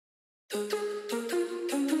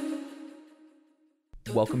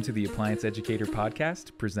Welcome to the Appliance Educator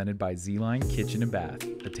podcast, presented by Z-Line Kitchen and Bath,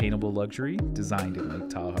 attainable luxury designed in Lake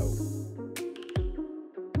Tahoe.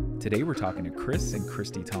 Today we're talking to Chris and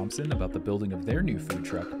Christy Thompson about the building of their new food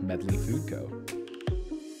truck, Medley Food Co.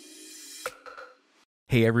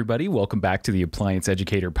 Hey everybody, welcome back to the Appliance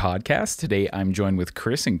Educator podcast. Today I'm joined with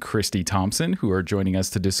Chris and Christy Thompson, who are joining us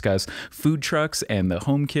to discuss food trucks and the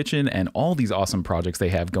home kitchen and all these awesome projects they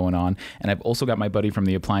have going on. And I've also got my buddy from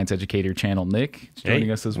the Appliance Educator channel, Nick,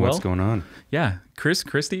 joining us as well. What's going on? Yeah, Chris,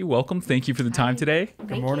 Christy, welcome. Thank you for the time today.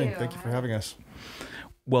 Good morning. Thank you for having us.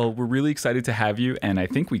 Well, we're really excited to have you, and I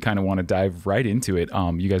think we kind of want to dive right into it.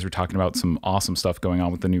 You guys were talking about some awesome stuff going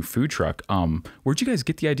on with the new food truck. Where'd you guys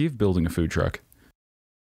get the idea of building a food truck?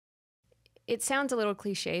 It sounds a little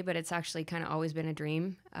cliche, but it's actually kind of always been a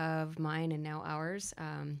dream of mine and now ours.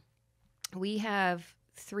 We have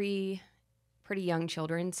 3 pretty young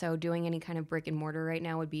children, so doing any kind of brick and mortar right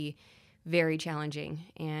now would be very challenging.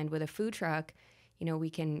 And with a food truck, you know, we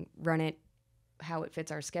can run it how it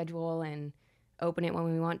fits our schedule and open it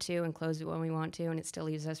when we want to and close it when we want to, and it still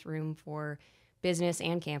leaves us room for business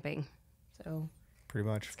and camping. So pretty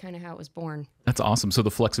much. It's kind of how it was born. That's awesome. So the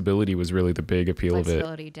flexibility was really the big appeal of it.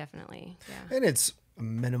 Flexibility, definitely, yeah. And it's a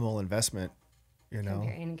minimal investment, you know.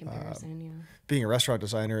 In comparison, yeah. Being a restaurant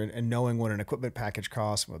designer and knowing what an equipment package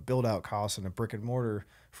costs, what build out costs, and a brick and mortar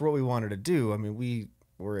for what we wanted to do. I mean, we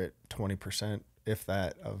were at 20%, if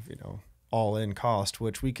that, of, you know, all in cost,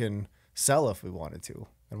 which we can sell if we wanted to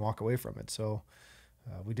and walk away from it. So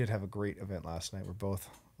we did have a great event last night. We're both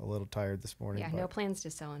a little tired this morning. Yeah, no plans to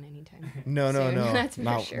sell in anytime. No. That's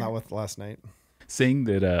not, sure. not with last night. Saying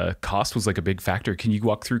that cost was like a big factor, can you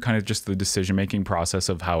walk through kind of just the decision-making process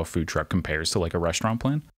of how a food truck compares to like a restaurant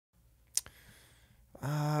plan?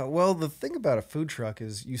 Well, the thing about a food truck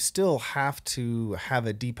is you still have to have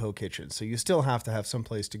a depot kitchen. So you still have to have some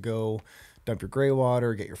place to go, dump your gray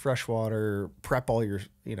water, get your fresh water, prep all your,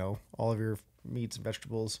 you know, all of your meats and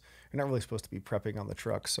vegetables. You're not really supposed to be prepping on the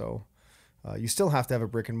truck. So you still have to have a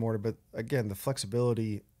brick and mortar. But again, the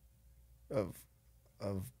flexibility of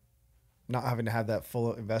not having to have that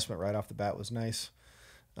full investment right off the bat was nice.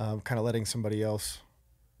 Kind of letting somebody else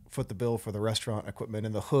foot the bill for the restaurant equipment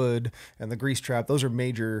and the hood and the grease trap. Those are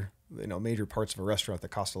major parts of a restaurant that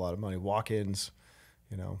cost a lot of money. Walk-ins,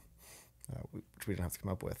 you know, which we didn't have to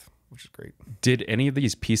come up with, which is great. Did any of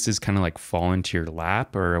these pieces kind of like fall into your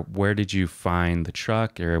lap, or where did you find the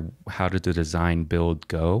truck, or how did the design build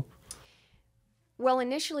go? Well,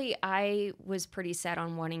 initially I was pretty set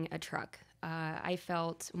on wanting a truck. I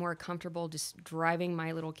felt more comfortable just driving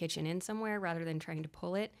my little kitchen in somewhere rather than trying to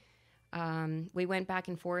pull it. We went back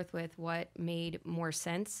and forth with what made more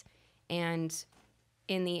sense. And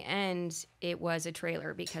in the end, it was a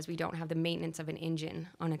trailer because we don't have the maintenance of an engine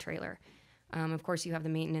on a trailer. Of course, you have the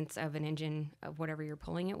maintenance of an engine of whatever you're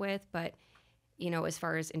pulling it with. But, you know, as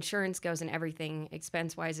far as insurance goes and everything,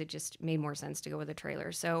 expense-wise, it just made more sense to go with a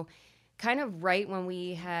trailer. So kind of right when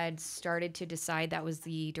we had started to decide that was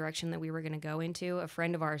the direction that we were going to go into, a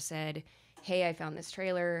friend of ours said, "Hey, I found this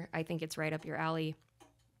trailer. I think it's right up your alley.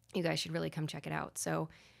 You guys should really come check it out." So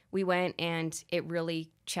we went, and it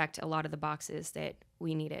really checked a lot of the boxes that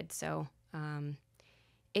we needed. So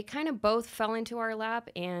it kind of both fell into our lap,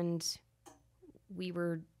 and we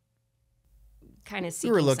were kind of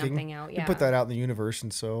seeking something out. Yeah. You put that out in the universe,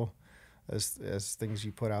 and so as things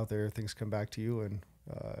you put out there, things come back to you, and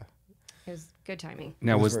it was good timing.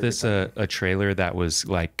 Now, was this a trailer that was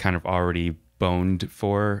like kind of already boned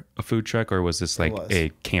for a food truck, or was this like a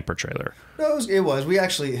camper trailer? No, it was. We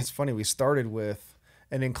actually, it's funny, we started with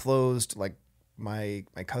an enclosed, like my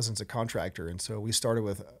cousin's a contractor, and so we started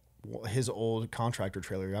with his old contractor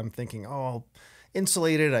trailer. I'm thinking, oh, I'll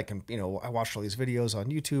insulate it. I can, you know, I watched all these videos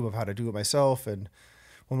on YouTube of how to do it myself, and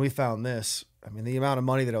when we found this, I mean, the amount of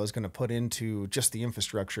money that I was going to put into just the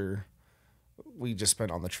infrastructure, we just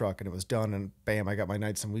spent on the truck, and it was done, and bam, I got my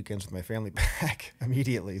nights and weekends with my family back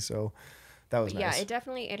immediately. So that was nice. Yeah,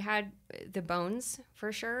 it had the bones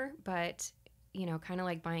for sure, but you know, kind of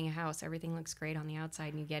like buying a house, everything looks great on the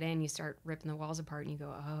outside, and you get in, you start ripping the walls apart, and you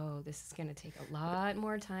go, oh, this is going to take a lot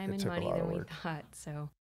more time and money than we thought. So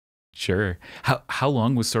Sure. How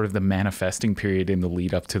long was sort of the manifesting period in the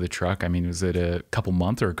lead up to the truck? I mean, was it a couple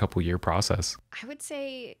month or a couple year process? I would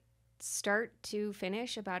say start to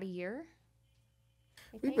finish about a year.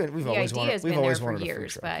 We've always wanted for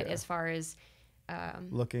years, but as far as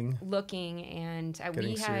looking and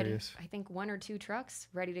we had serious. I think 1 or 2 trucks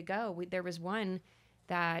ready to go. There was one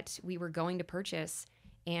that we were going to purchase,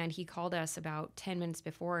 and he called us about 10 minutes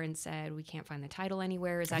before and said, "We can't find the title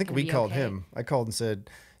anywhere. Is that I think we called him. I called and said,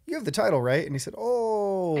 you have the title, right? And he said,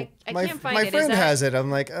 oh, I my, can't find my it. Is friend that- has it.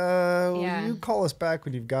 I'm like, Yeah. you call us back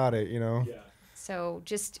when you've got it, you know? Yeah. So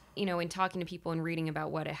just, in talking to people and reading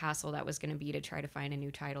about what a hassle that was going to be to try to find a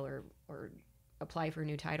new title or apply for a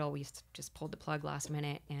new title, we just pulled the plug last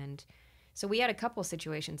minute. And so we had a couple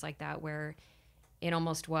situations like that where it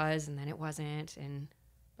almost was and then it wasn't.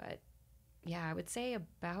 But yeah, I would say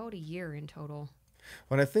about a year in total.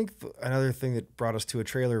 When I think another thing that brought us to a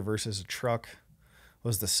trailer versus a truck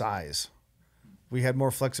was the size. We had more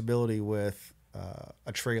flexibility with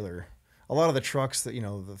a trailer. A lot of the trucks that,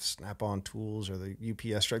 the Snap-on tools or the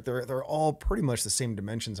UPS truck, they're all pretty much the same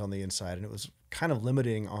dimensions on the inside. And it was kind of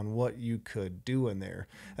limiting on what you could do in there.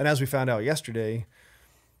 And as we found out yesterday,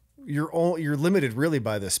 you're limited really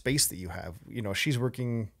by the space that you have. She's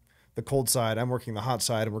working the cold side, I'm working the hot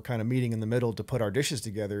side, and we're kind of meeting in the middle to put our dishes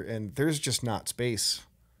together. And there's just not space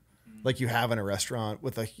like you have in a restaurant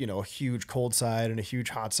with a huge cold side and a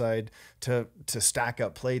huge hot side to stack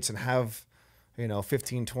up plates and have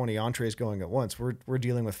 15, 20 entrees going at once. We're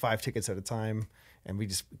dealing with 5 tickets at a time, and we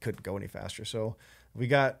just couldn't go any faster. So we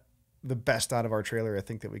got the best out of our trailer, I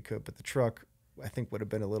think, that we could. But the truck, I think, would have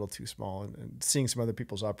been a little too small. And seeing some other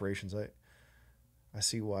people's operations, I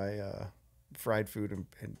see why fried food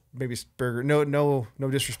and maybe burger. No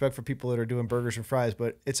disrespect for people that are doing burgers and fries,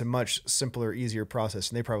 but it's a much simpler, easier process,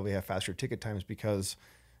 and they probably have faster ticket times because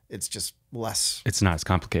it's just less. It's not as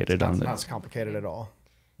complicated Not as complicated at all.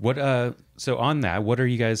 What so on that, what are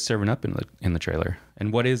you guys serving up in the trailer?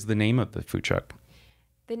 And what is the name of the food truck?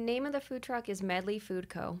 The name of the food truck is Medley Food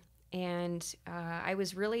Co. And I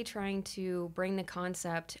was really trying to bring the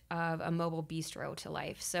concept of a mobile bistro to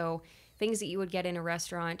life. So things that you would get in a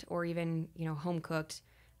restaurant or even, home cooked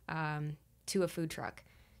to a food truck.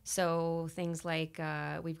 So things like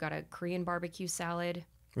we've got a Korean barbecue salad.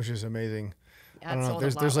 Which is amazing. I That don't know. sold a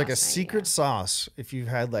lot There's like a last night, secret sauce if you've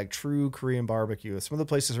had like true Korean barbecue. Some of the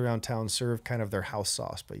places around town serve kind of their house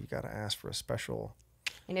sauce, but you got to ask for a special.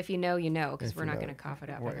 And if you know, because we're not going to cough it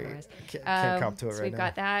up otherwise. Can't cop to it so right we've now.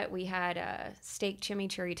 got that. We had steak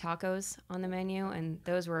chimichurri tacos on the menu, and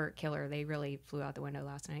those were killer. They really flew out the window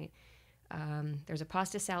last night. There's a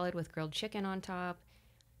pasta salad with grilled chicken on top,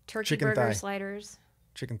 turkey Chicken burger thigh. sliders.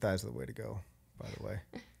 Chicken thighs are the way to go, by the way.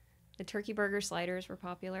 The turkey burger sliders were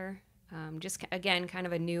popular. Just, again, kind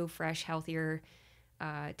of a new, fresh, healthier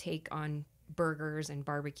take on burgers and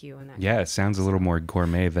barbecue and that. Yeah, it sounds a little more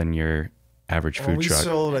gourmet than your average food We truck.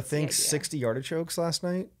 sold, I That's the think, idea. 60 artichokes last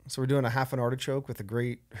night. So we're doing a half an artichoke with a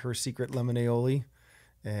great Her Secret lemon aioli.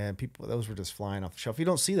 And those were just flying off the shelf. You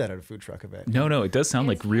don't see that at a food truck event. No, it does sound And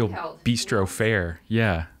like it's real handheld, bistro fare.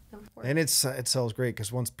 Yeah. And it sells great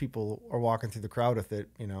because once people are walking through the crowd with it,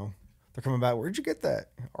 they're coming back. Where'd you get that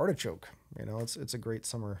artichoke? It's a great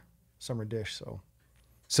summer dish.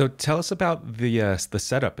 So tell us about the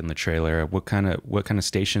setup in the trailer. What kind of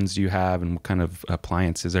stations do you have, and what kind of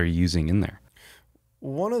appliances are you using in there?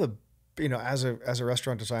 One of the, as a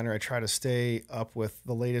restaurant designer, I try to stay up with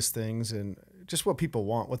the latest things and just what people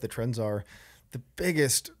want, what the trends are. The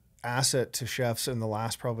biggest asset to chefs in the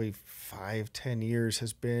last probably 5-10 years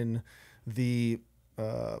has been the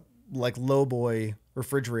low boy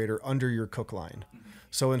refrigerator under your cook line.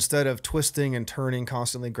 So instead of twisting and turning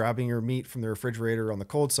constantly, grabbing your meat from the refrigerator on the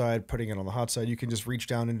cold side, putting it on the hot side, you can just reach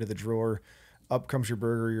down into the drawer, up comes your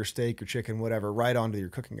burger, your steak, your chicken, whatever, right onto your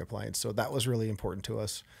cooking appliance. So that was really important to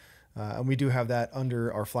us. And we do have that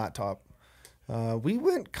under our flat top. We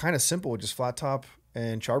went kind of simple with just flat top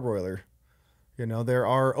and charbroiler. There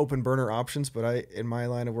are open burner options, but in my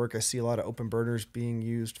line of work, I see a lot of open burners being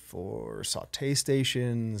used for saute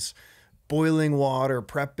stations, boiling water,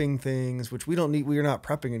 prepping things, which we don't need. We are not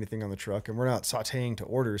prepping anything on the truck, and we're not sauteing to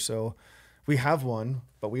order. So we have one,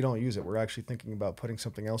 but we don't use it. We're actually thinking about putting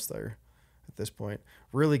something else there at this point,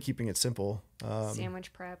 really keeping it simple.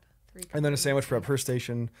 Sandwich prep. And then a sandwich prep. Her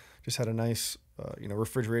station just had a nice,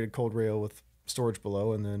 refrigerated cold rail with storage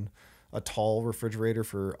below, and then a tall refrigerator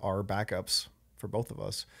for our backups for both of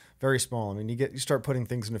us. Very small. I mean, you start putting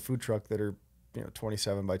things in a food truck that are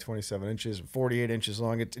 27 by 27 inches, 48 inches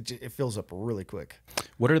long. It fills up really quick.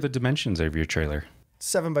 What are the dimensions of your trailer?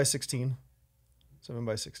 7 by 16. 7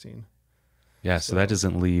 by 16. Yeah, so that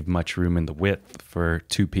doesn't leave much room in the width for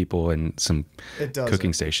 2 people and some It doesn't.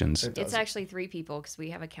 cooking stations. It's actually 3 people because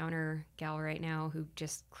we have a counter gal right now who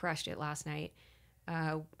just crushed it last night.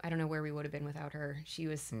 I don't know where we would have been without her. She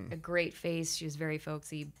was a great face. She was very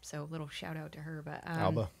folksy. So little shout out to her. But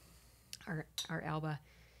Alba. Our Alba.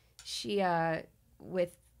 She,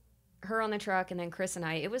 with her on the truck and then Chris and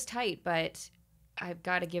I, it was tight, but I've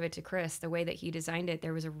got to give it to Chris. The way that he designed it,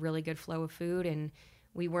 there was a really good flow of food, and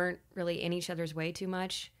we weren't really in each other's way too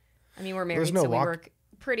much. I mean, we're married, no so we walk- work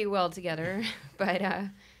pretty well together, but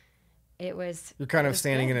it was. You're kind it of was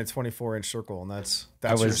standing good. in a 24-inch circle, and that's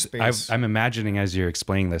I your was, space. I'm imagining as you're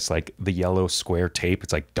explaining this, like the yellow square tape.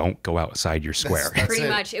 It's like, don't go outside your square. That's Pretty it.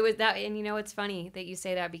 much. It was that. And you know, it's funny that you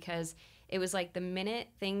say that because it was like the minute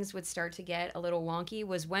things would start to get a little wonky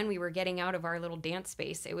was when we were getting out of our little dance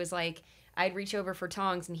space. It was like I'd reach over for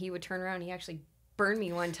tongs and he would turn around. He actually burned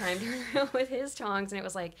me one time with his tongs, and it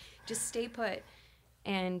was like, just stay put.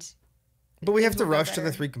 And But we have things to will go rush to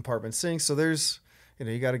the better. 3-compartment sink. So there's,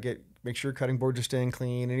 you got to make sure your cutting boards are staying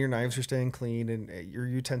clean and your knives are staying clean and your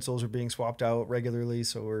utensils are being swapped out regularly.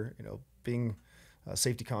 So we're, being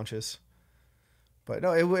safety conscious. But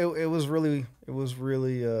no, it was really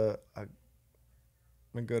a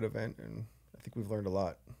good event, and I think we've learned a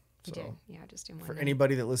lot. we So did. Yeah, just in one for night.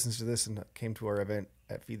 anybody that listens to this and came to our event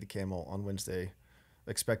at Feed the Camel on Wednesday,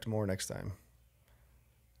 expect more next time.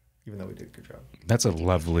 Even though we did a good job. That's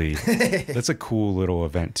that's a cool little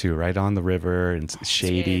event too, right on the river and it's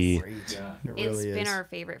shady. Great. Yeah. It It's really been is. our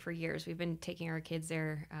favorite for years. We've been taking our kids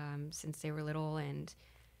there since they were little, and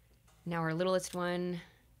now our littlest one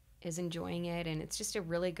is enjoying it, and it's just a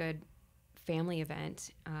really good family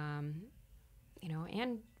event.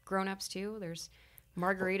 And grown-ups too. There's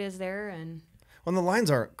margaritas there, and Well, the lines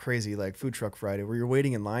aren't crazy like Food Truck Friday, where you're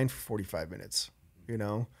waiting in line for 45 minutes.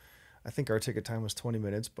 I think our ticket time was 20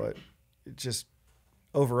 minutes, but it just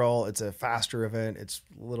overall, it's a faster event. It's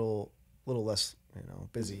a little less,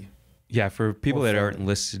 busy. Yeah, for people that aren't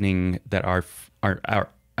listening that are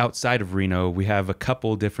outside of Reno, we have a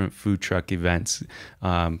couple different food truck events,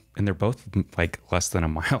 and they're both like less than a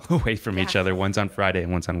mile away from each other. One's on Friday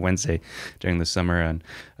and one's on Wednesday during the summer, and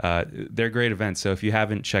they're great events. So if you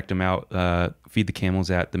haven't checked them out, Feed the Camels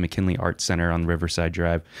at the McKinley Arts Center on Riverside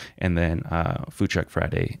Drive, and then Food Truck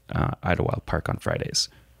Friday, Idlewild Park on Fridays.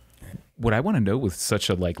 What I want to know with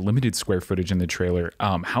such a limited square footage in the trailer,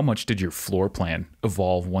 how much did your floor plan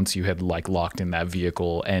evolve once you had locked in that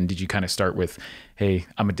vehicle? And did you kind of start with, hey,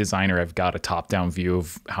 I'm a designer, I've got a top-down view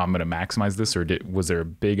of how I'm going to maximize this, or was there a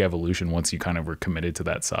big evolution once you kind of were committed to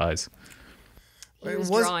that size? he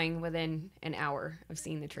was drawing within an hour of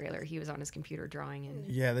seeing the trailer. He was on his computer drawing, and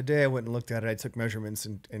Yeah, the day I went and looked at it, I took measurements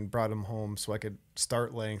and brought them home so I could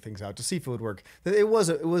start laying things out to see if it would work. It was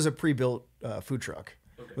a pre-built food truck.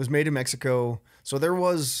 It was made in Mexico. So there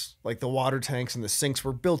was the water tanks and the sinks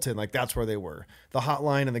were built in, that's where they were. The hot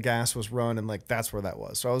line and the gas was run, and that's where that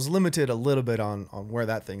was. So I was limited a little bit on where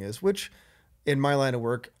that thing is, which in my line of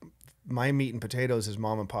work, my meat and potatoes is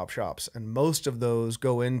mom and pop shops. And most of those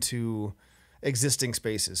go into existing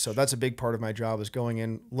spaces. So that's a big part of my job, is going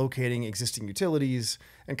in, locating existing utilities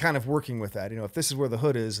and kind of working with that. If this is where the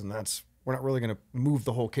hood is, and we're not really going to move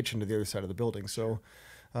the whole kitchen to the other side of the building. So,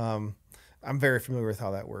 I'm very familiar with how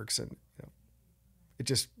that works, and it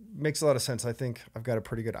just makes a lot of sense. I think I've got a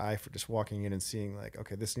pretty good eye for just walking in and seeing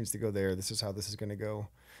okay, this needs to go there. This is how this is going to go.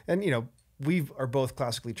 And we are both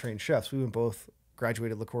classically trained chefs. We both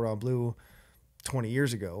graduated Le Cordon Bleu 20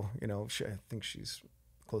 years ago. I think she's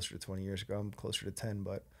closer to 20 years ago. I'm closer to 10,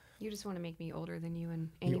 but you just want to make me older than you in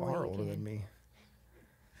any you way are you older can. than me.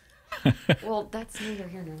 Well, that's neither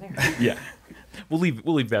here nor there. Yeah, we'll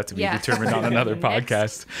leave that to be determined on another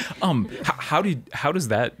podcast. How does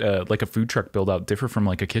that a food truck build out differ from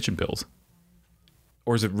a kitchen build,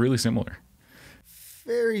 or is it really similar?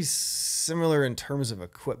 Very similar in terms of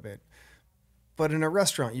equipment, but in a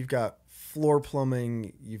restaurant you've got floor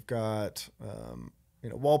plumbing, you've got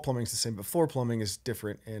wall plumbing is the same, but floor plumbing is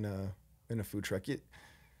different in a food truck.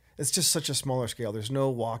 It's just such a smaller scale. There's no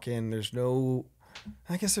walk-in. There's no,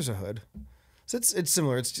 I guess there's a hood. So it's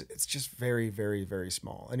similar. It's just very, very, very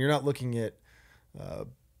small. And you're not looking at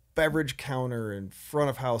beverage counter and front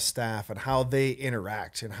of house staff and how they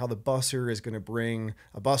interact and how the busser is going to bring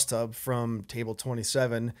a bus tub from table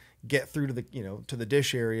 27, get through to the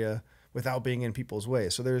dish area without being in people's way.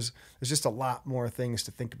 So there's just a lot more things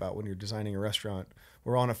to think about when you're designing a restaurant.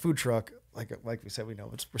 We're on a food truck, like we said,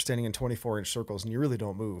 we're standing in 24-inch circles, and you really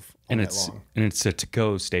don't move all that long. And it's a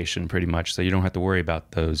to-go station pretty much, so you don't have to worry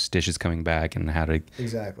about those dishes coming back and how to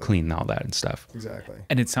clean all that and stuff. Exactly.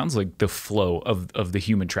 And it sounds like the flow of the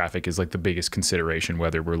human traffic is the biggest consideration,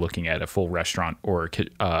 whether we're looking at a full restaurant or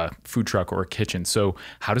a food truck or a kitchen. So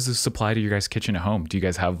how does this apply to your guys' kitchen at home? Do you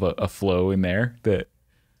guys have a flow in there that...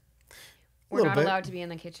 We're not allowed to be in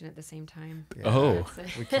the kitchen at the same time. Yeah, Oh.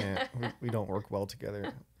 we can't. We don't work well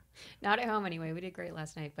together. Not at home anyway. We did great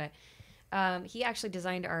last night, but he actually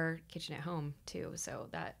designed our kitchen at home too, so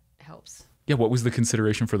that helps. Yeah, what was the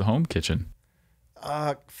consideration for the home kitchen?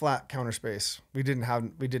 Flat counter space. We did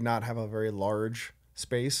not have a very large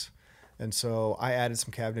space, and so I added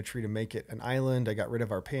some cabinetry to make it an island. I got rid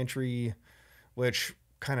of our pantry, which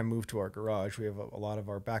kind of moved to our garage. We have a lot of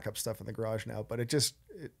our backup stuff in the garage now, but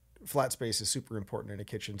flat space is super important in a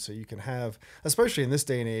kitchen. So you can have, especially in this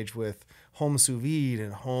day and age with home sous vide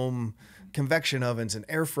and home convection ovens and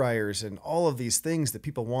air fryers and all of these things that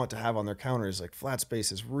people want to have on their counters, like flat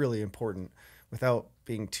space is really important without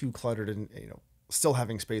being too cluttered and, still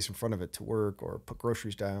having space in front of it to work or put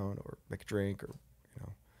groceries down or make a drink or,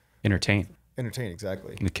 Entertain.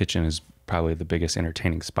 Exactly. The kitchen is probably the biggest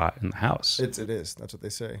entertaining spot in the house. It is. That's what they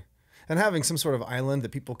say. And having some sort of island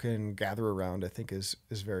that people can gather around, I think is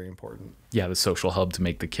very important. Yeah, the social hub to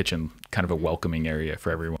make the kitchen kind of a welcoming area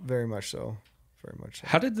for everyone. Very much so. Very much so.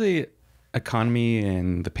 How did the economy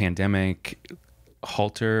and the pandemic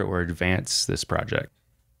halter or advance this project?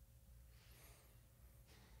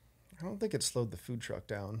 I don't think it slowed the food truck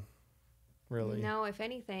down, really. No, if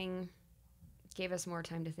anything, gave us more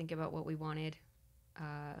time to think about what we wanted.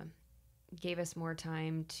 Gave us more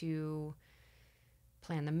time to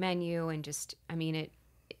plan the menu and just, I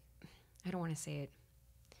don't want to say it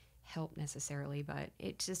helped necessarily, but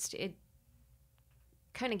it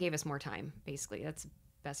kind of gave us more time, basically. That's the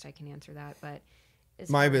best I can answer that. But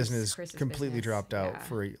my business completely business, dropped out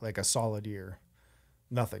for like a solid year.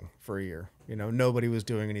 Nothing for a year. Nobody was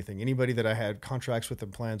doing anything. Anybody that I had contracts with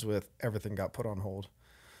and plans with, everything got put on hold.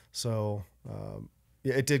 So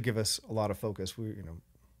it did give us a lot of focus. We,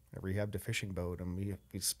 I rehabbed a fishing boat, and we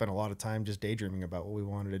spent a lot of time just daydreaming about what we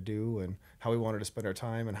wanted to do and how we wanted to spend our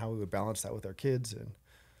time and how we would balance that with our kids. And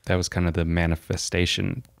that was kind of the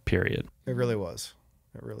manifestation period. It really was.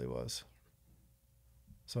 It really was.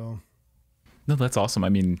 So. No, that's awesome.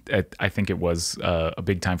 I think it was a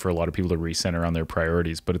big time for a lot of people to recenter on their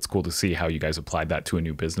priorities, but it's cool to see how you guys applied that to a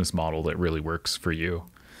new business model that really works for you.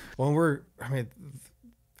 Well,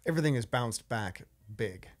 everything has bounced back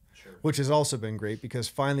big, sure, which has also been great because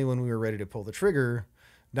finally when we were ready to pull the trigger,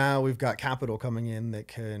 now we've got capital coming in that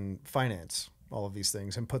can finance all of these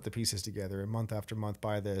things and put the pieces together and month after month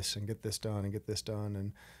buy this and get this done and get this done.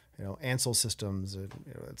 And, Ansel systems, and,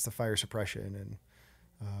 it's the fire suppression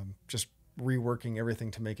and just reworking everything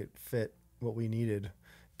to make it fit what we needed.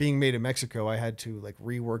 Being made in Mexico, I had to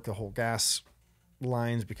rework the whole gas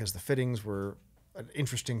lines because the fittings were an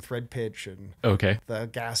interesting thread pitch and the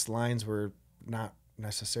gas lines were not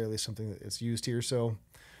necessarily something that is used here. So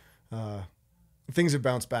things have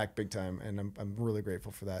bounced back big time, and I'm really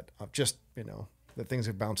grateful for that. That things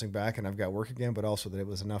are bouncing back and I've got work again, but also that it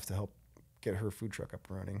was enough to help get her food truck up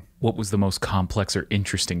and running. What was the most complex or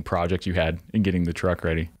interesting project you had in getting the truck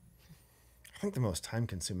ready? I think the most time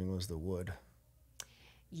consuming was the wood.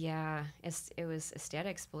 Yeah, it was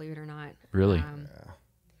aesthetics, believe it or not. Really? Yeah.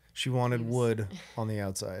 She wanted wood on the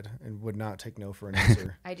outside and would not take no for an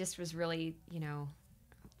answer. I just was really,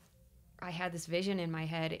 I had this vision in my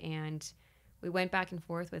head, and we went back and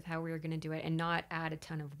forth with how we were going to do it and not add a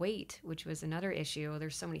ton of weight, which was another issue.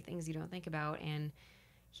 There's so many things you don't think about. And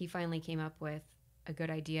he finally came up with a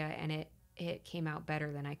good idea, and it came out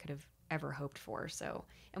better than I could have ever hoped for. So,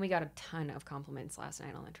 and we got a ton of compliments last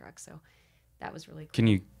night on the truck. So that was really cool. Can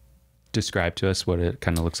you describe to us what it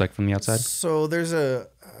kind of looks like from the outside? So there's an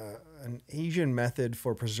Asian method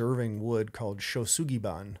for preserving wood called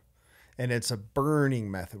shosugiban, and it's a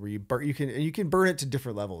burning method where you can burn it to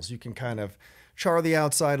different levels. You can kind of char the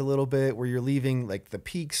outside a little bit where you're leaving the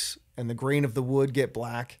peaks and the grain of the wood get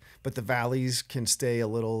black, but the valleys can stay a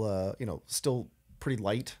little still pretty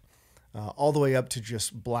light, all the way up to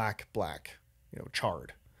just black,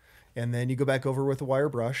 charred. And then you go back over with a wire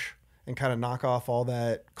brush and kind of knock off all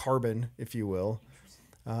that carbon, if you will.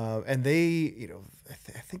 And they,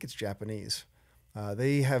 I think it's Japanese.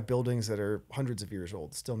 They have buildings that are hundreds of years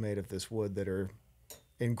old, still made of this wood, that are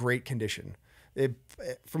in great condition.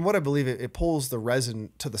 From what I believe, it pulls the resin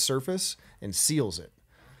to the surface and seals it.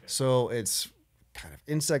 Okay. So it's kind of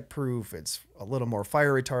insect proof. It's a little more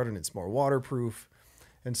fire retardant. It's more waterproof.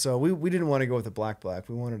 And so we didn't want to go with the black.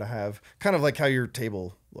 We wanted to have kind of like how your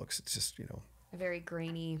table looks. It's just, a very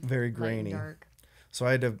grainy, very grainy, light and dark. So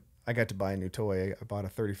I got to buy a new toy. I bought a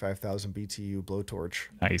 35,000 BTU blowtorch.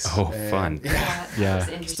 Nice. Oh, fun.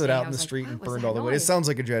 Yeah. Stood out in the street and burned all the way. It sounds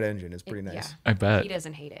like a jet engine. It's pretty nice. Yeah. I bet. He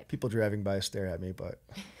doesn't hate it. People driving by stare at me, but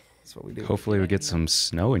that's what we do. Hopefully we get some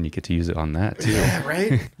snow and you get to use it on that too. Yeah,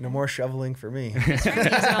 right? No more shoveling for me. I tried to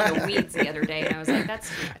use it on the weeds the other day, and I was like, that's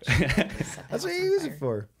too much. That's what you use it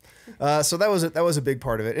for. So that was a big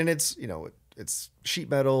part of it. And it's, it's sheet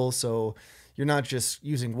metal. So you're not just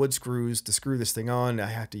using wood screws to screw this thing on. I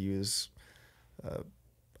have to use a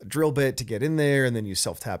drill bit to get in there, and then use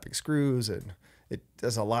self-tapping screws, and it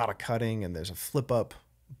does a lot of cutting. And there's a flip-up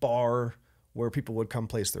bar where people would come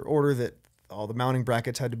place their order that all the mounting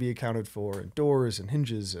brackets had to be accounted for, and doors and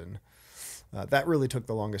hinges, and That really took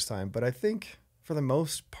the longest time. But I think for the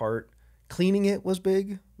most part, cleaning it was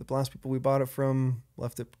big. The last people we bought it from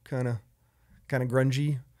left it kind of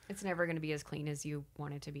grungy. It's never going to be as clean as you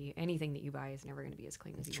want it to be. Anything that you buy is never going to be as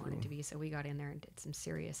clean as you want it to be. So we got in there and did some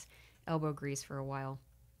serious elbow grease for a while.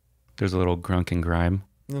 There's a little grunk and grime.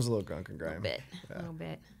 There's a little gunk and grime. A little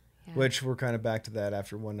bit. Yeah. Which we're kind of back to that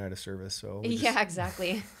after one night of service. So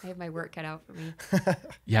exactly. I have my work cut out for me.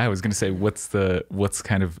 Yeah, I was gonna say, what's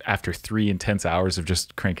kind of after 3 intense hours of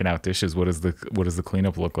just cranking out dishes, what does the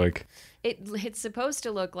cleanup look like? It's supposed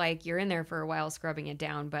to look like you're in there for a while scrubbing it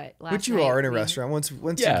down, but which you are in a restaurant once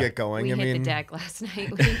you get going. We hit the deck last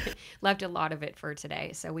night. We left a lot of it for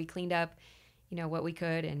today, so we cleaned up, what we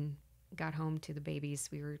could, and got home to the babies.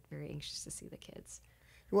 We were very anxious to see the kids.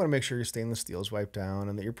 You want to make sure your stainless steel is wiped down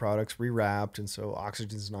and that your product's rewrapped, and so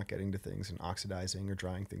oxygen's not getting to things and oxidizing or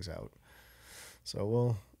drying things out.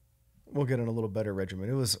 So we'll get in a little better regimen.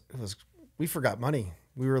 It was we forgot money.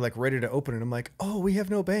 We were like ready to open it. I'm like, oh, we have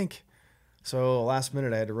no bank. So last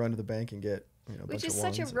minute I had to run to the bank and get which is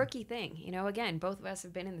such a rookie thing. Again, both of us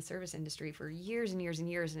have been in the service industry for years and years and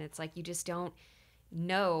years, and it's like you just don't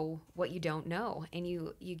know what you don't know, and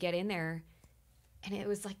you get in there. And it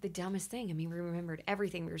was like the dumbest thing. I mean, we remembered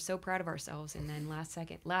everything. We were so proud of ourselves. And then last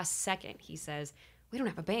second, he says, we don't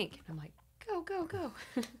have a bank. And I'm like, go.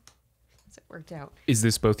 So it worked out. Is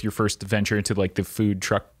this both your first venture into like the food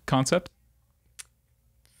truck concept?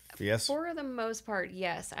 Yes. For the most part,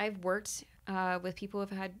 yes. I've worked with people who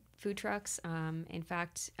have had food trucks. In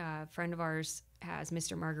fact, a friend of ours has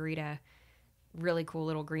Mr. Margarita, really cool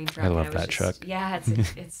little green truck. I love that truck. Yeah,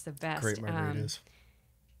 it's the best. Great margaritas.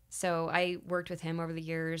 So I worked with him over the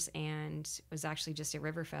years and was actually just at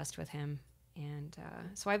Riverfest with him. And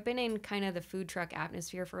so I've been in kind of the food truck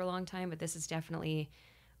atmosphere for a long time, but this is definitely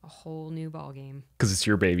a whole new ballgame. Because it's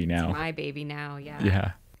your baby now. It's my baby now, yeah.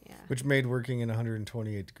 Yeah. Which made working in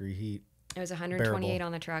 128 degree heat. It was 128 bearable.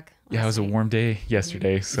 On the truck. Yeah, it was a warm day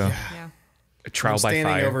yesterday, so Yeah. a trial by standing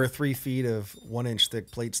fire. over 3 feet of 1 inch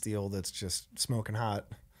thick plate steel that's just smoking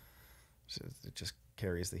hot. So it just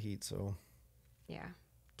carries the heat, so. Yeah.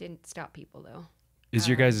 Didn't stop people though. Is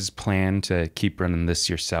your guys' plan to keep running this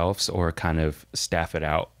yourselves or kind of staff it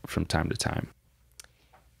out from time to time?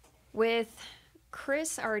 With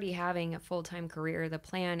Chris already having a full-time career, the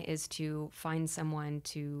plan is to find someone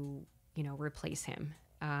to, replace him.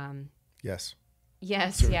 Yes.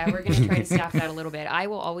 Yes, yeah, we're going to try to staff that a little bit. I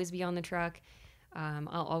will always be on the truck. I'll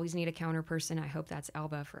always need a counter person. I hope that's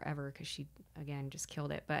Alba forever because she, again, just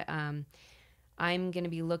killed it. But I'm going to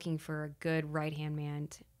be looking for a good right-hand man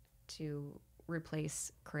to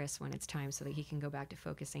replace Chris when it's time so that he can go back to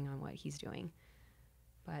focusing on what he's doing.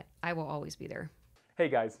 But I will always be there. Hey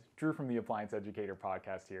guys, Drew from the Appliance Educator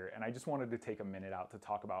podcast here, and I just wanted to take a minute out to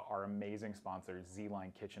talk about our amazing sponsor,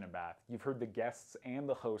 Z-Line Kitchen and Bath. You've heard the guests and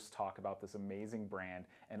the hosts talk about this amazing brand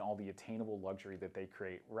and all the attainable luxury that they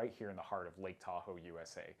create right here in the heart of Lake Tahoe,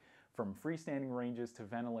 USA. From freestanding ranges to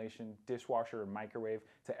ventilation, dishwasher, and microwave,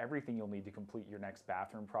 to everything you'll need to complete your next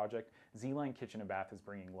bathroom project, Z-Line Kitchen and Bath is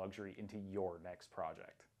bringing luxury into your next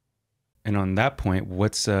project. And on that point,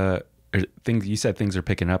 what's things you said things are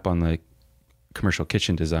picking up on the commercial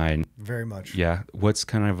kitchen design? Very much. Yeah. What's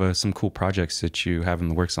kind of some cool projects that you have in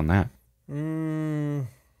the works on that? Boomtown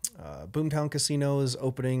Casino is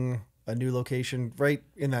opening a new location right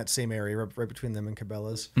in that same area, right between them and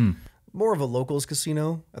Cabela's. More of a locals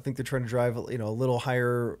casino. I think they're trying to drive a little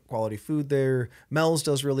higher quality food there. Mel's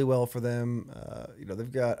does really well for them.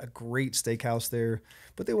 They've got a great steakhouse there,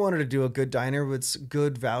 but they wanted to do a good diner with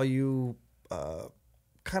good value,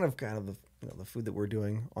 kind of the food that we're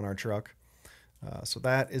doing on our truck. So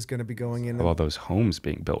that is going to be going in. All those homes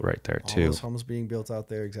being built right there too. All those homes being built out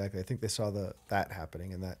there, exactly. I think they saw that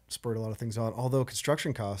happening, and that spurred a lot of things on. Although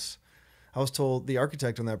construction costs, I was told the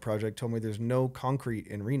architect on that project told me there's no concrete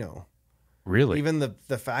in Reno. Really? Even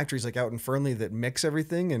the factories like out in Fernley that mix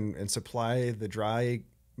everything and supply the dry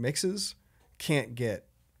mixes can't get,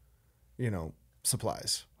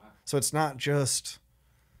 supplies. Wow. So it's not just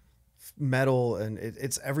metal and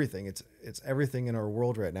it's everything. It's everything in our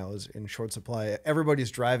world right now is in short supply. Everybody's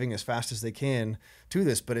driving as fast as they can to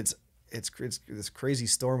this, but it's this crazy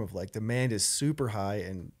storm of like demand is super high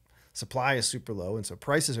and supply is super low. And so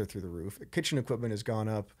prices are through the roof. Kitchen equipment has gone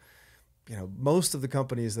up. Most of the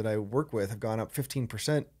companies that I work with have gone up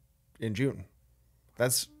 15% in June.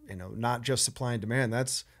 That's, not just supply and demand.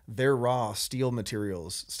 That's their raw steel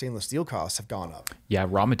materials. Stainless steel costs have gone up. Yeah,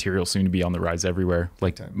 raw materials seem to be on the rise everywhere.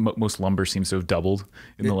 Like most lumber seems to have doubled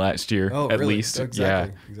in the last year, at really? least.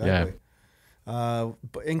 Exactly. Yeah.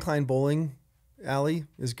 Incline Bowling Alley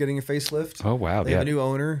is getting a facelift. Oh, wow. They have a new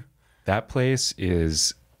owner. That place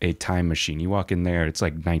is a time machine. You walk in there, it's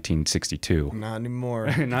like 1962. Not anymore.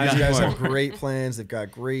 Not These guys anymore. have great plans. They've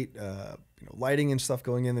got great lighting and stuff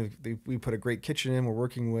going in. We put a great kitchen in. We're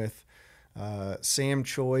working with Sam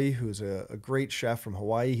Choi, who's a great chef from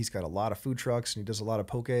Hawaii. He's got a lot of food trucks, and he does a lot of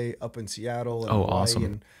poke up in Seattle and Hawaii awesome.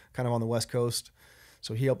 and kind of on the West Coast.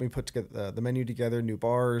 So he helped me put together the menu together, new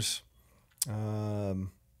bars.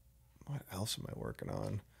 What else am I working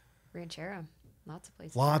on? Ranchera. Lots of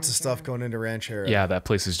places. Lots of stuff Ranchera. going into Ranchera. Yeah, that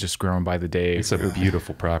place is just growing by the day. It's a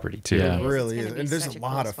beautiful property too. Yeah. It really It's is. gonna be And there's such a a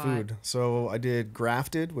lot cool of spot. food. So I did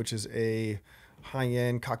Grafted, which is a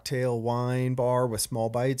high-end cocktail wine bar with small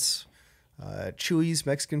bites. Chewy's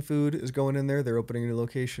Mexican food is going in there. They're opening a new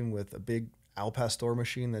location with a big Al Pastor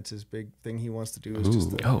machine. That's his big thing he wants to do is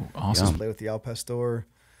just awesome. play with the Al Pastor.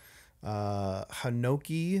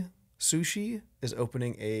 Hanoki Sushi is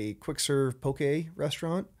opening a quick serve poke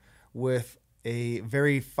restaurant with a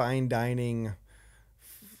very fine dining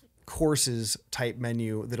courses type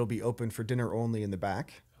menu that'll be open for dinner only in the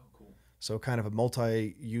back. So kind of a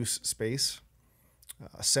multi-use space.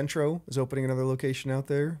 Centro is opening another location out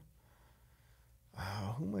there.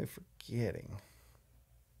 Who am I forgetting?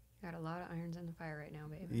 Got a lot of irons in the fire right now,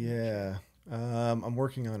 babe. Yeah. I'm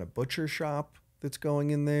working on a butcher shop that's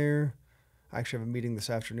going in there. I actually have a meeting this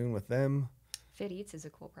afternoon with them. Fit Eats is a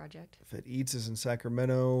cool project. Fit Eats is in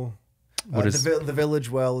Sacramento. What is- the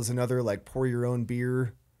Village Well is another like pour your own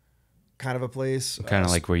beer kind of a place. Kind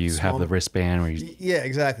of like where you have the wristband where you Yeah,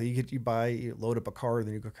 exactly. You load up a car,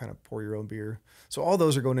 then you go kind of pour your own beer. So all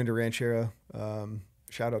those are going into Ranchera.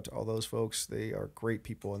 Shout out to all those folks. They are great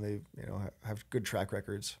people, and they have good track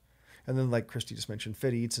records. And then, like Christy just mentioned,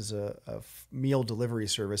 Fit Eats is a meal delivery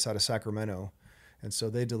service out of Sacramento. And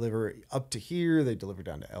so they deliver up to here. They deliver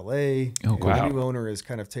down to LA. Oh, And wow. The new owner has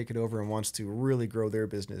kind of taken over and wants to really grow their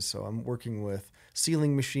business. So I'm working with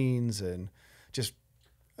sealing machines and just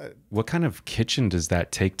what kind of kitchen does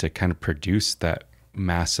that take to kind of produce that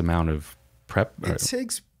mass amount of prep?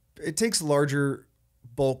 it takes larger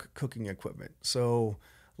bulk cooking equipment. So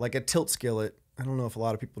like a tilt skillet. I don't know if a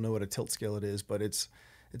lot of people know what a tilt skillet is, but it's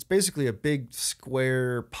basically a big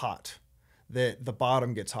square pot that the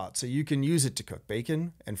bottom gets hot. So you can use it to cook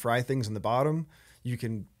bacon and fry things in the bottom. You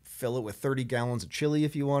can fill it with 30 gallons of chili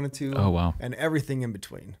if you wanted to. Oh, wow. And everything in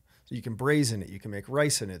between. So you can braise in it. You can make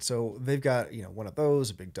rice in it. So they've got, one of those,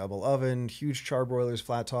 a big double oven, huge char broilers,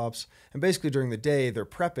 flat tops. And basically during the day, they're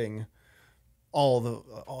prepping all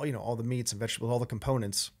the meats and vegetables, all the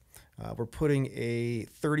components. We're putting a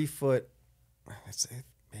 30-foot, I'd say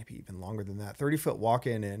maybe even longer than that, 30-foot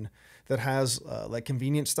walk-in in that has like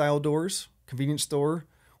convenience store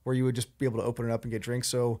where you would just be able to open it up and get drinks.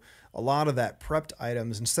 So a lot of that prepped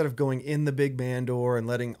items, instead of going in the big man door and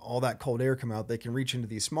letting all that cold air come out, they can reach into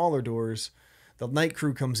these smaller doors. The night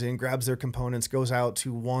crew comes in, grabs their components, goes out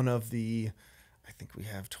to one of the, I think we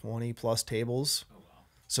have 20 plus tables.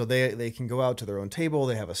 So they can go out to their own table.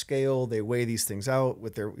 They have a scale. They weigh these things out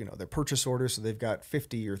with their their purchase order. So they've got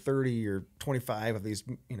 50 or 30 or 25 of these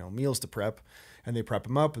meals to prep, and they prep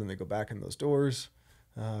them up, and then they go back in those doors.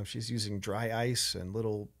 She's using dry ice and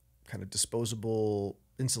little kind of disposable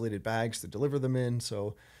insulated bags to deliver them in.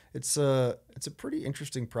 So it's a pretty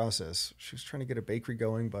interesting process. She's trying to get a bakery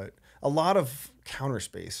going, but a lot of counter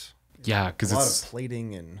space. Yeah, because a lot it's of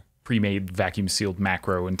plating and pre-made, vacuum-sealed,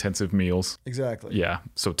 macro-intensive meals. exactly. Yeah,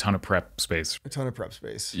 so ton of prep space. A ton of prep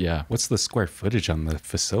space. Yeah. What's the square footage on the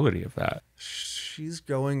facility of that? She's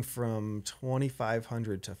going from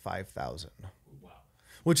 2,500 to 5,000.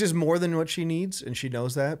 Which is more than what she needs, and she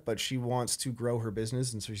knows that, but she wants to grow her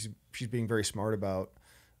business, and so she's being very smart about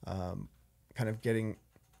kind of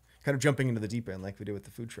jumping into the deep end like we did with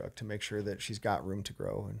the food truck to make sure that she's got room to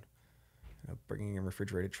grow and bringing in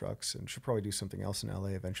refrigerated trucks, and she'll probably do something else in LA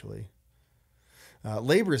eventually.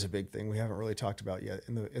 Labor is a big thing we haven't really talked about yet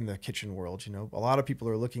in the kitchen world. A lot of people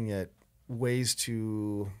are looking at ways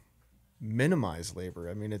to minimize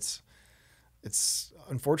labor. I mean, it's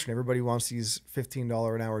unfortunate. Everybody wants these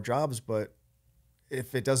 $15 an hour jobs, but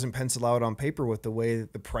if it doesn't pencil out on paper with the way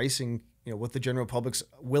the pricing, what the general public's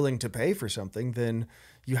willing to pay for something, then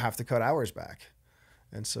you have to cut hours back.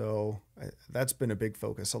 And so that's been a big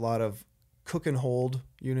focus. A lot of cook and hold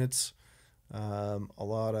units, a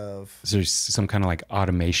lot of... Is there some kind of like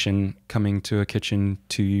automation coming to a kitchen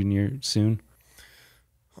to you near soon?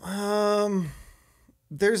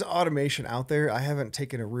 There's automation out there. I haven't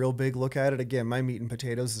taken a real big look at it. Again, my meat and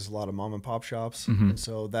potatoes is a lot of mom and pop shops. And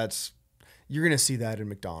so you're going to see that in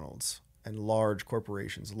McDonald's and large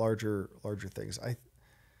corporations, larger things. I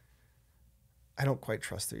don't quite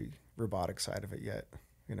trust the robotic side of it yet.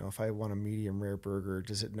 If I want a medium rare burger,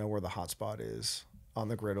 does it know where the hot spot is? on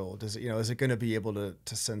the griddle? Does it, is it going to be able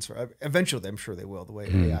to sense? Eventually, I'm sure they will, the way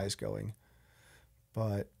AI is going.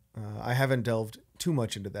 But I haven't delved too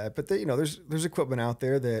much into that. But there's equipment out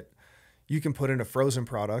there that you can put in a frozen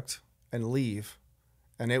product and leave,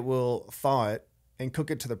 and it will thaw it and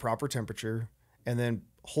cook it to the proper temperature, and then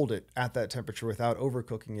hold it at that temperature without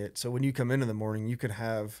overcooking it. So when you come in the morning, you could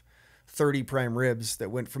have 30 prime ribs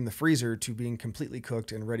that went from the freezer to being completely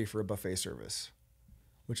cooked and ready for a buffet service,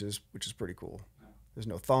 which is pretty cool. There's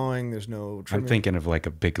no thawing. There's no trimming. I'm thinking of like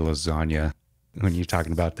a big lasagna when you're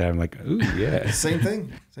talking about that. I'm like, ooh, yeah. Same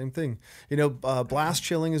thing. Blast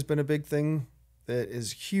chilling has been a big thing that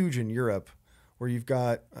is huge in Europe, where you've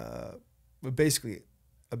got basically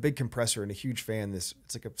a big compressor and a huge fan. It's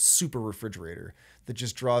like a super refrigerator that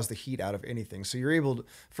just draws the heat out of anything. So you're able to,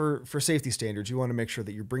 for safety standards, you want to make sure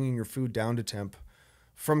that you're bringing your food down to temp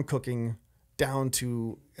from cooking down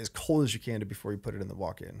to as cold as you can before you put it in the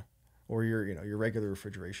walk-in, or your regular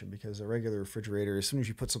refrigeration, because a regular refrigerator, as soon as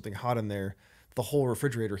you put something hot in there, the whole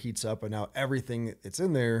refrigerator heats up, and now everything that's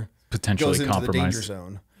in there potentially goes into the danger compromised.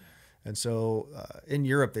 zone. And so in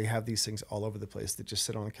Europe, they have these things all over the place that just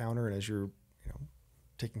sit on the counter, and as you're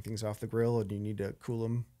taking things off the grill and you need to cool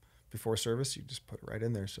them before service, you just put it right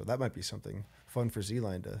in there. So that might be something fun for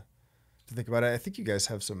Z-Line to think about. I think you guys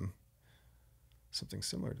have something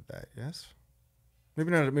similar to that. Yes,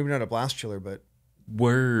 maybe not a blast chiller, but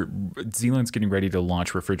Z-Line's getting ready to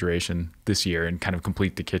launch refrigeration this year and kind of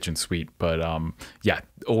complete the kitchen suite. But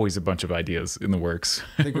always a bunch of ideas in the works.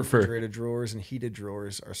 I think refrigerated drawers and heated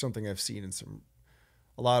drawers are something I've seen in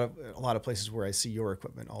a lot of places where I see your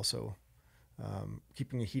equipment also.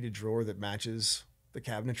 Keeping a heated drawer that matches the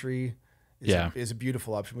cabinetry is a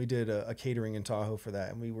beautiful option. We did a catering in Tahoe for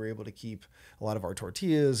that, and we were able to keep a lot of our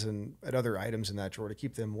tortillas and other items in that drawer to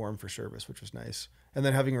keep them warm for service, which was nice. And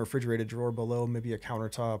then having a refrigerated drawer below, maybe a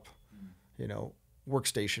countertop,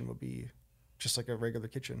 workstation would be just like a regular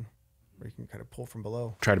kitchen where you can kind of pull from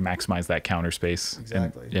below. Try to maximize that counter space.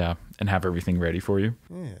 Exactly. And have everything ready for you.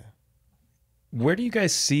 Yeah. Where do you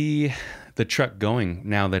guys see the truck going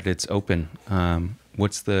now that it's open?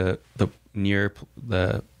 What's the near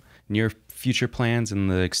future plans and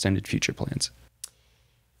the extended future plans?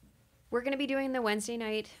 We're going to be doing the Wednesday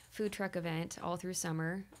night food truck event all through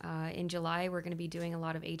summer. In July, we're going to be doing a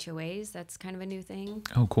lot of HOAs. That's kind of a new thing.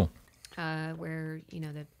 Oh, cool. Where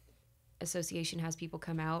the association has people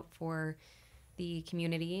come out for the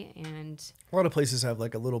community, and a lot of places have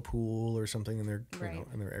like a little pool or something in their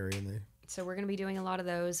in their area, and so we're going to be doing a lot of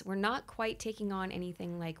those. We're not quite taking on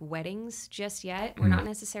anything like weddings just yet. We're not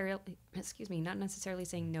necessarily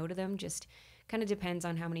saying no to them. Just kind of depends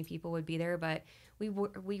on how many people would be there. But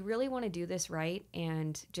we really want to do this right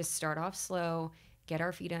and just start off slow, get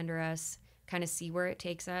our feet under us, kind of see where it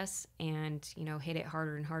takes us, and hit it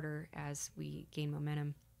harder and harder as we gain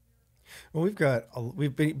momentum. Well,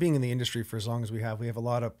 we've been being in the industry for as long as we have a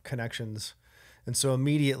lot of connections, and so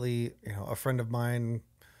immediately, a friend of mine,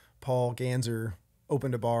 Paul Ganser,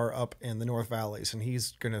 opened a bar up in the North Valleys, and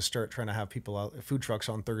he's going to start trying to have people out, food trucks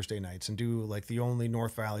on Thursday nights, and do like the only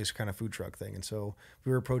North Valleys kind of food truck thing. And so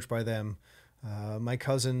we were approached by them. My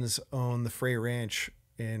cousins own the Frey Ranch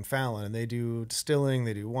in Fallon, and they do distilling,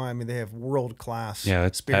 they do wine. I mean, they have world-class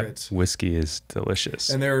spirits. That whiskey is delicious.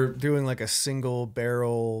 And they're doing like a single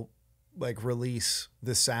barrel like release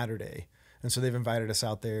this Saturday. And so they've invited us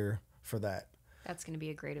out there for that. That's going to be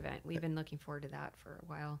a great event. We've been looking forward to that for a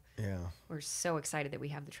while. Yeah. We're so excited that we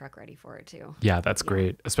have the truck ready for it too. Yeah, that's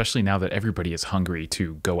great. Especially now that everybody is hungry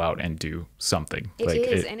to go out and do something. It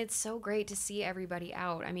is. And it's so great to see everybody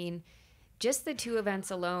out. I mean, just the two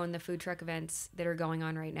events alone, the food truck events that are going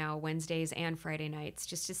on right now, Wednesdays and Friday nights,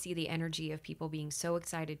 just to see the energy of people being so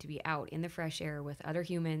excited to be out in the fresh air with other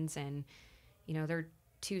humans. And, they're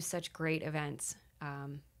two such great events,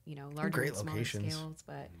 larger and smaller scales,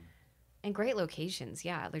 and great locations.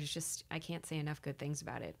 Yeah, there's just, I can't say enough good things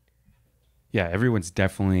about it. Yeah, everyone's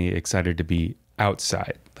definitely excited to be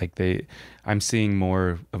outside. I'm seeing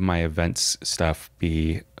more of my events stuff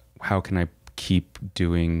be, how can I keep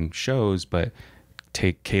doing shows, but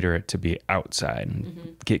cater it to be outside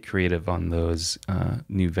and get creative on those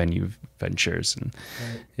new venue ventures. And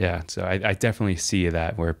so I definitely see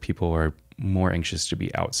that where people are more anxious to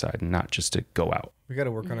be outside and not just to go out. We got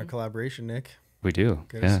to work on a collaboration, Nick. We do.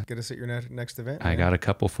 Get us at your next event. I got a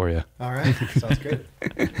couple for you. All right. Sounds good.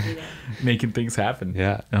 Making things happen.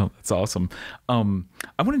 Yeah. Oh, that's awesome.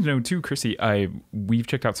 I wanted to know too, Christy, we've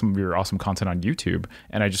checked out some of your awesome content on YouTube,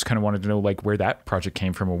 and I just kind of wanted to know where that project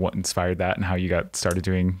came from and what inspired that and how you got started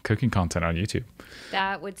doing cooking content on YouTube.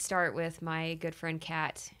 That would start with my good friend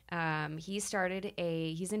Kat.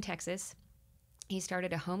 He's in Texas, he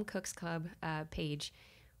started a home cooks club page.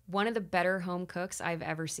 One of the better home cooks I've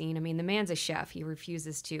ever seen. I mean, the man's a chef. He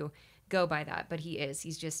refuses to go by that, but he is.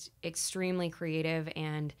 He's just extremely creative,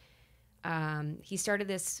 and he started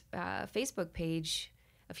this Facebook page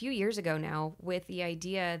a few years ago now with the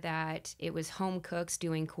idea that it was home cooks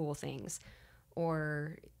doing cool things,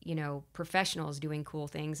 or, you know, professionals doing cool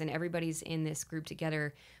things, and everybody's in this group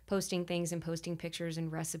together posting things and posting pictures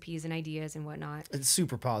and recipes and ideas and whatnot. It's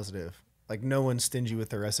super positive. Like, no one's stingy with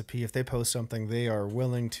their recipe. If they post something, they are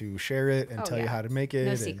willing to share it and tell you how to make it.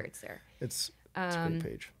 No secrets there. It's a great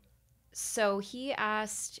page. So he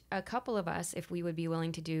asked a couple of us if we would be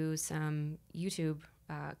willing to do some YouTube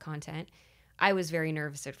content. I was very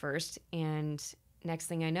nervous at first, and next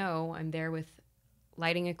thing I know, I'm there with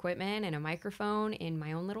lighting equipment and a microphone in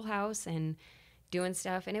my own little house and doing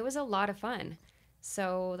stuff, and it was a lot of fun.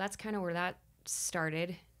 So that's kind of where that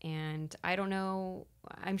started, and I don't know,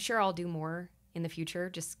 I'm sure I'll do more in the future.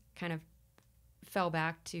 Just kind of fell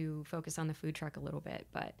back to focus on the food truck a little bit,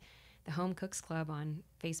 but the Home Cooks Club on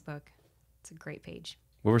Facebook, it's a great page.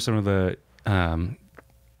 What were some of the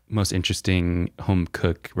most interesting home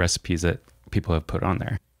cook recipes that people have put on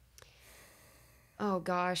there? Oh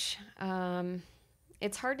gosh,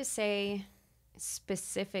 it's hard to say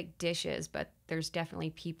specific dishes, but there's definitely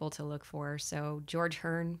people to look for. So George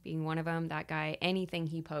Hearn being one of them, that guy, anything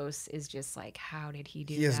he posts is just like, how did he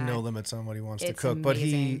do that? He has no limits on what he wants to cook, amazing. But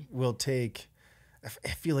he will take, I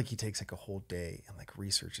feel like he takes like a whole day and like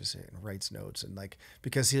researches it and writes notes, and like,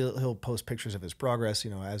 because he'll post pictures of his progress, you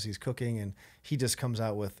know, as he's cooking, and he just comes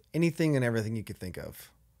out with anything and everything you could think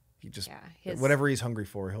of. He just, whatever he's hungry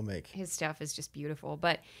for, he'll make. His stuff is just beautiful.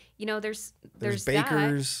 But, you know, there's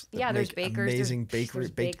bakers. Yeah, there's bakers. Amazing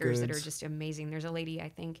there's baked bakers goods that are just amazing. There's a lady, I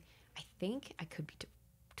think I could be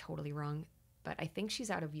totally wrong, but I think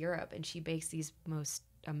she's out of Europe, and she bakes these most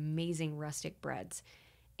amazing rustic breads.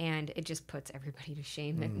 And it just puts everybody to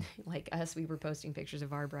shame that, like us, we were posting pictures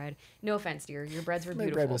of our bread. No offense, dear. Your breads were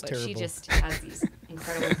beautiful, but terrible. She just has these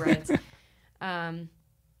incredible breads.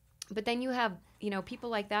 But then you have, you know, people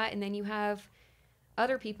like that, and then you have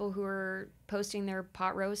other people who are posting their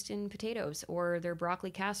pot roast and potatoes or their broccoli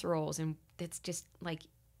casseroles, and it's just like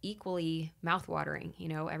equally mouthwatering. You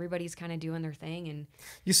know, everybody's kind of doing their thing, and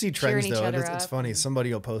you see trends though. It's funny. And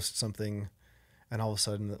Somebody will post something, and all of a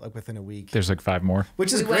sudden, like within a week, there's like 5 more,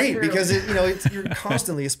 which is great because you're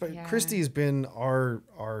constantly. Christy's been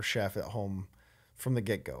our chef at home from the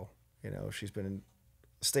get go. You know, she's been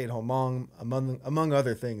stay-at-home mom among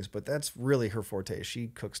other things, but that's really her forte. She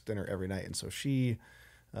cooks dinner every night, and so she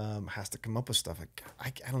has to come up with stuff.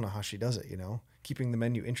 I don't know how she does it, you know, keeping the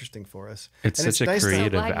menu interesting for us. It's such a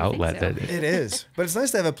creative outlet that it is. But it's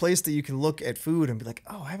nice to have a place that you can look at food and be like,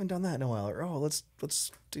 oh, I haven't done that in a while, or oh,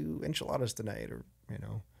 let's do enchiladas tonight, or, you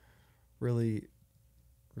know, really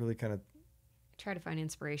kind of try to find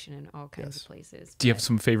inspiration in all kinds of places. Do you have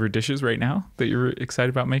some favorite dishes right now that you're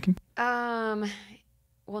excited about making?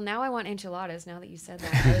 Well, now I want enchiladas. Now that you said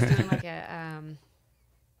that, I was doing like a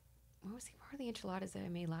what were the enchiladas that I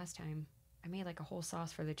made last time? I made like a whole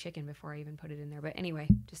sauce for the chicken before I even put it in there. But anyway,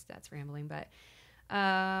 just that's rambling. But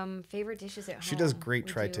favorite dishes at home. She does great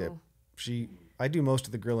tri-tip. I do most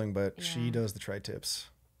of the grilling, but she does the tri-tips.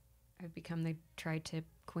 I've become the tri-tip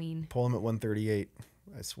queen. Pull them at 138.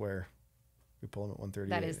 I swear, we pull them at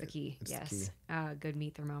 138. That is the key. Yes, the key. Good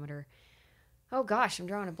meat thermometer. Oh gosh, I'm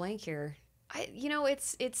drawing a blank here. You know,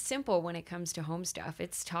 it's simple when it comes to home stuff.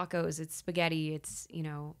 It's tacos, it's spaghetti, it's, you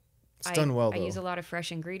know. It's done well, though. I use a lot of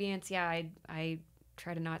fresh ingredients. Yeah, I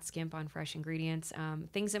try to not skimp on fresh ingredients.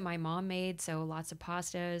 Things that my mom made, so lots of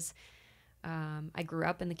pastas. I grew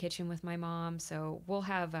up in the kitchen with my mom, so we'll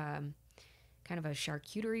have kind of a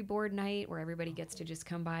charcuterie board night where everybody gets to just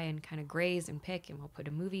come by and kind of graze and pick, and we'll put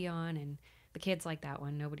a movie on, and the kids like that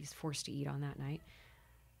one. Nobody's forced to eat on that night.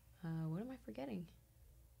 What am I forgetting?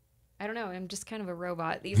 I don't know. I'm just kind of a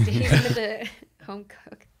robot these days into the home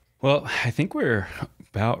cook. Well, I think we're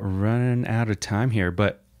about running out of time here,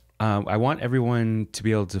 but I want everyone to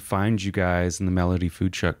be able to find you guys in the Medley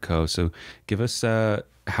Food Truck Co. So give us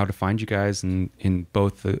how to find you guys in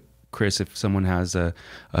both Chris, if someone has a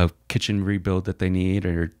kitchen rebuild that they need,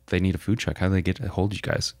 or they need a food truck, how do they get a hold of you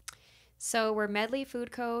guys? So we're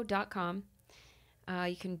medleyfoodco.com.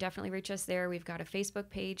 You can definitely reach us there. We've got a Facebook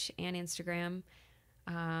page and Instagram.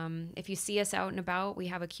 If you see us out and about, we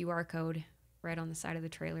have a QR code right on the side of the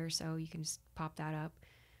trailer, so you can just pop that up.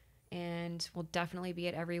 And we'll definitely be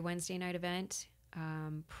at every Wednesday night event.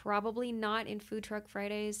 Probably not in Food Truck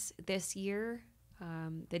Fridays this year.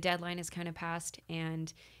 The deadline is kind of passed,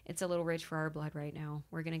 and it's a little rich for our blood right now.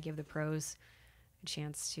 We're going to give the pros a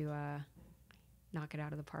chance to knock it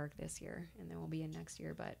out of the park this year, and then we'll be in next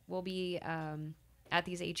year. But we'll be at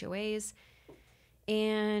these HOAs,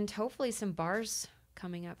 and hopefully some bars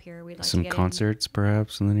coming up here. We'd like some to get concerts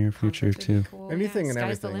perhaps in the near future too. Cool. Anything and sky's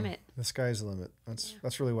everything. The limit. The sky's the limit.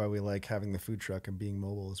 That's really why we like having the food truck and being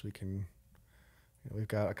mobile, is we can. We've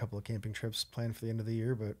got a couple of camping trips planned for the end of the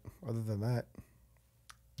year, but other than that,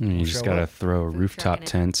 You just got to throw rooftop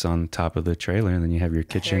tents on top of the trailer, and then you have your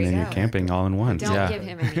kitchen and your camping all in one. Don't give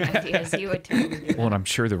him any ideas. You would totally do that. Well, and I'm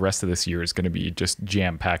sure the rest of this year is going to be just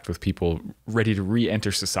jam-packed with people ready to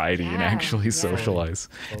re-enter society and actually socialize.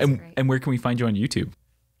 And where can we find you on YouTube?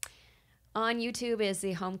 On YouTube is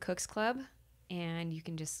the Home Cooks Club, and you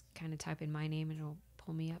can just kind of type in my name and it'll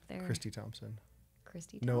pull me up there. Christy Thompson.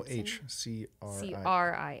 Christy No Thompson. H, C-R-I.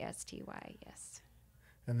 C-R-I-S-T-Y, yes.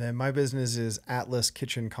 And then my business is Atlas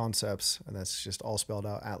Kitchen Concepts, and that's just all spelled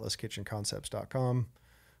out, atlaskitchenconcepts.com.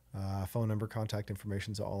 Phone number, contact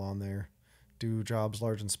information's all on there. Do jobs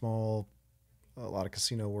large and small, a lot of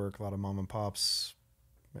casino work, a lot of mom and pops,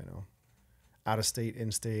 out of state,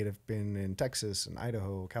 in state. I've been in Texas and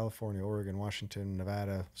Idaho, California, Oregon, Washington,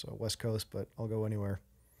 Nevada, so West Coast, but I'll go anywhere.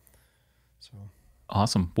 So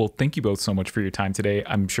awesome. Well, thank you both so much for your time today.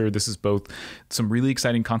 I'm sure this is both some really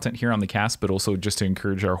exciting content here on the cast, but also just to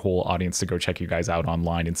encourage our whole audience to go check you guys out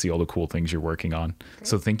online and see all the cool things you're working on. Great.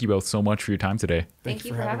 So thank you both so much for your time today. Thank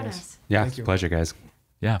you for having us. Yeah, it's a pleasure, guys.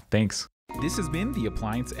 Yeah, thanks. This has been the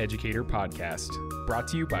Appliance Educator Podcast, brought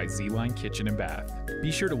to you by Z-Line Kitchen and Bath. Be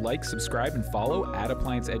sure to like, subscribe, and follow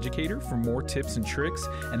 @Appliance Educator for more tips and tricks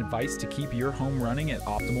and advice to keep your home running at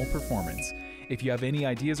optimal performance. If you have any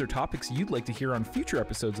ideas or topics you'd like to hear on future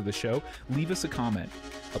episodes of the show, leave us a comment.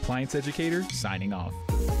 Appliance Educator, signing off.